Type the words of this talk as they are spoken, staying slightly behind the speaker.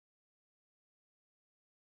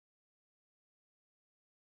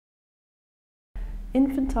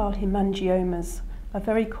Infantile hemangiomas are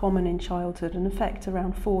very common in childhood and affect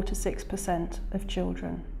around 4 to 6% of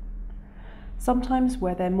children. Sometimes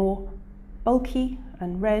where they're more bulky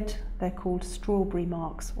and red, they're called strawberry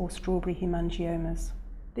marks or strawberry hemangiomas.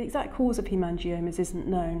 The exact cause of hemangiomas isn't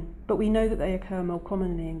known, but we know that they occur more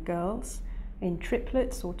commonly in girls, in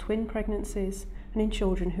triplets or twin pregnancies, and in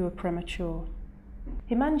children who are premature.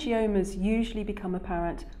 Hemangiomas usually become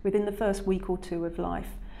apparent within the first week or two of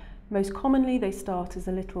life. Most commonly they start as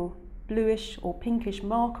a little bluish or pinkish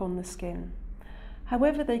mark on the skin.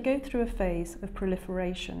 However, they go through a phase of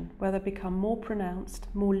proliferation where they become more pronounced,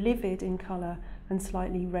 more livid in colour and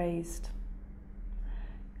slightly raised.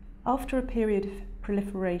 After a period of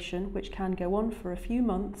proliferation, which can go on for a few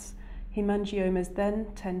months, hemangiomas then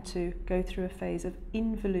tend to go through a phase of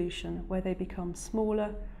involution where they become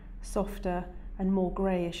smaller, softer and more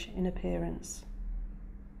greyish in appearance.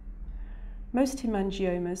 Most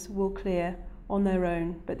hemangiomas will clear on their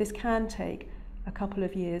own, but this can take a couple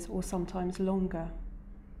of years or sometimes longer.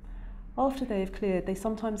 After they have cleared, they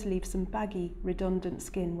sometimes leave some baggy, redundant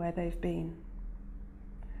skin where they've been.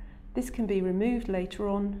 This can be removed later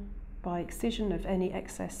on by excision of any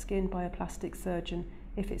excess skin by a plastic surgeon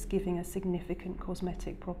if it's giving a significant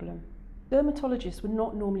cosmetic problem. Dermatologists would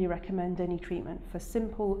not normally recommend any treatment for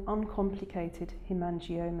simple, uncomplicated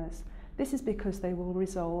hemangiomas. This is because they will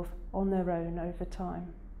resolve on their own over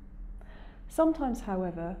time. Sometimes,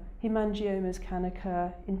 however, hemangiomas can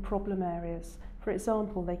occur in problem areas. For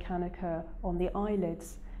example, they can occur on the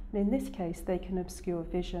eyelids, and in this case they can obscure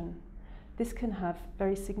vision. This can have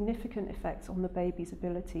very significant effects on the baby's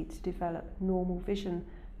ability to develop normal vision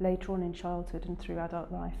later on in childhood and through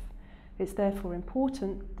adult life. It's therefore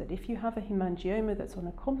important that if you have a hemangioma that's on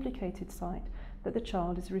a complicated site, that the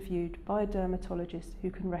child is reviewed by a dermatologist who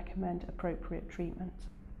can recommend appropriate treatment.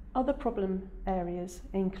 Other problem areas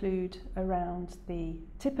include around the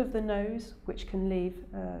tip of the nose, which can leave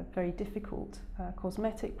a very difficult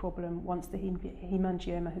cosmetic problem once the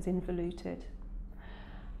hemangioma has involuted.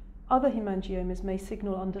 Other hemangiomas may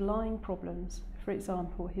signal underlying problems. For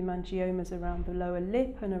example, hemangiomas around the lower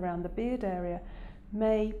lip and around the beard area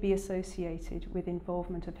may be associated with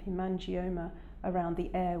involvement of hemangioma around the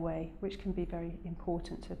airway, which can be very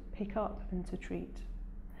important to pick up and to treat.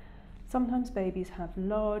 Sometimes babies have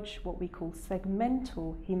large, what we call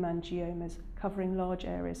segmental hemangiomas, covering large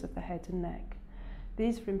areas of the head and neck.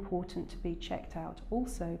 These are important to be checked out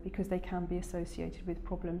also because they can be associated with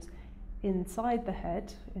problems inside the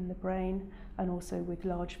head, in the brain, and also with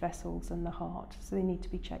large vessels and the heart, so they need to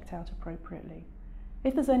be checked out appropriately.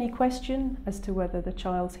 If there's any question as to whether the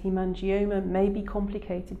child's hemangioma may be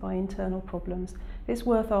complicated by internal problems, it's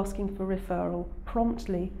worth asking for referral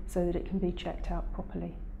promptly so that it can be checked out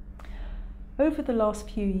properly. Over the last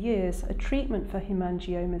few years, a treatment for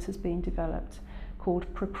hemangiomas has been developed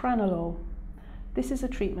called propranolol. This is a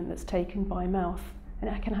treatment that's taken by mouth, and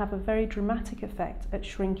it can have a very dramatic effect at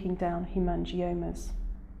shrinking down hemangiomas.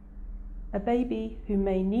 A baby who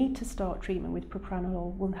may need to start treatment with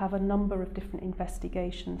propranolol will have a number of different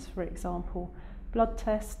investigations, for example, blood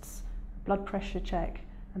tests, blood pressure check,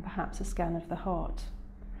 and perhaps a scan of the heart.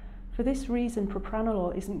 For this reason,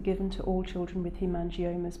 propranolol isn't given to all children with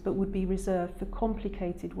hemangiomas, but would be reserved for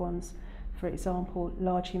complicated ones, for example,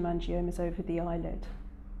 large hemangiomas over the eyelid.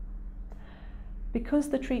 Because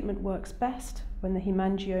the treatment works best when the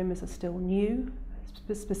hemangiomas are still new,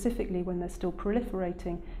 specifically when they're still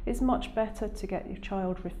proliferating, it's much better to get your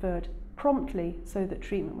child referred promptly so that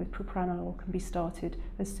treatment with propranolol can be started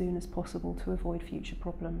as soon as possible to avoid future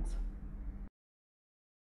problems.